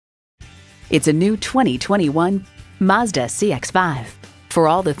It's a new 2021 Mazda CX-5. For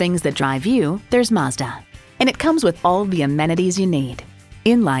all the things that drive you, there's Mazda. And it comes with all the amenities you need.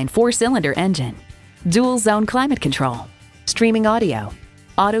 Inline 4-cylinder engine, dual zone climate control, streaming audio,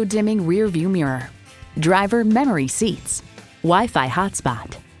 auto dimming rear view mirror, driver memory seats, Wi-Fi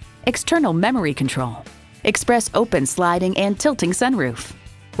hotspot, external memory control, express open sliding and tilting sunroof,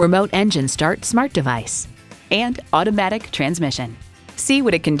 remote engine start smart device, and automatic transmission. See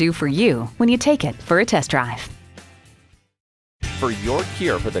what it can do for you when you take it for a test drive. For your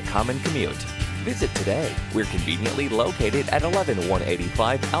cure for the common commute, visit today. We're conveniently located at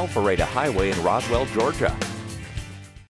 11185 Alpharetta Highway in Roswell, Georgia.